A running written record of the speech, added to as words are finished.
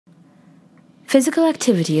Physical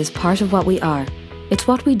activity is part of what we are. It's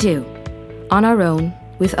what we do, on our own,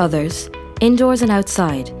 with others, indoors and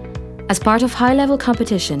outside, as part of high-level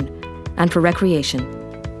competition and for recreation.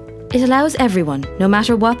 It allows everyone, no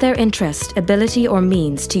matter what their interest, ability or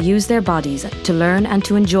means, to use their bodies to learn and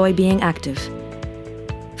to enjoy being active.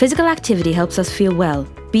 Physical activity helps us feel well,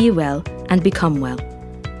 be well and become well.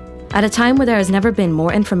 At a time where there has never been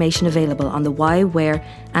more information available on the why, where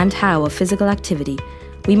and how of physical activity,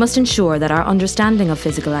 we must ensure that our understanding of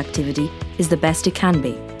physical activity is the best it can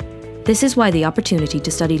be. This is why the opportunity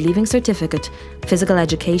to study Leaving Certificate Physical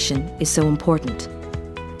Education is so important.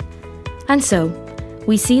 And so,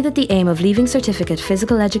 we see that the aim of Leaving Certificate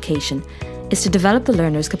Physical Education is to develop the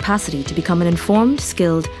learner's capacity to become an informed,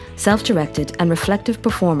 skilled, self-directed and reflective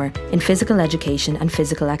performer in physical education and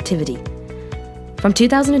physical activity. From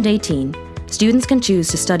 2018, students can choose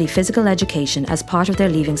to study physical education as part of their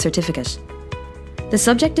Leaving Certificate. The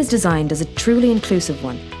subject is designed as a truly inclusive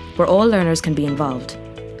one, where all learners can be involved,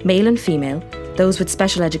 male and female, those with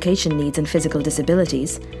special education needs and physical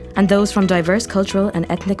disabilities, and those from diverse cultural and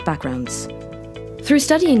ethnic backgrounds. Through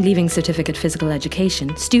studying Leaving Certificate Physical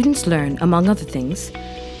Education, students learn, among other things,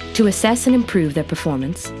 to assess and improve their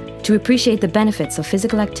performance, to appreciate the benefits of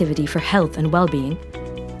physical activity for health and well-being,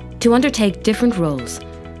 to undertake different roles,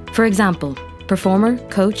 for example, performer,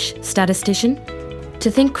 coach, statistician, to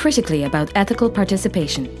think critically about ethical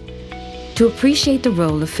participation, to appreciate the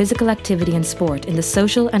role of physical activity and sport in the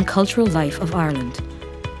social and cultural life of Ireland.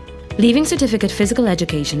 Leaving Certificate Physical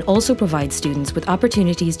Education also provides students with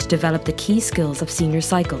opportunities to develop the key skills of senior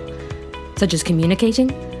cycle, such as communicating,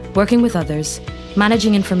 working with others,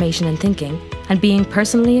 managing information and thinking, and being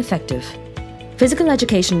personally effective. Physical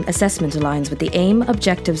education assessment aligns with the aim,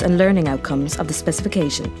 objectives and learning outcomes of the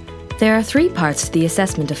specification. There are 3 parts to the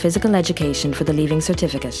assessment of physical education for the Leaving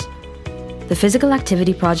Certificate: the physical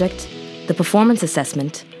activity project, the performance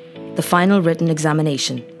assessment, the final written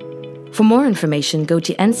examination. For more information, go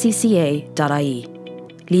to ncca.ie.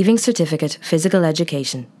 Leaving Certificate Physical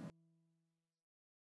Education.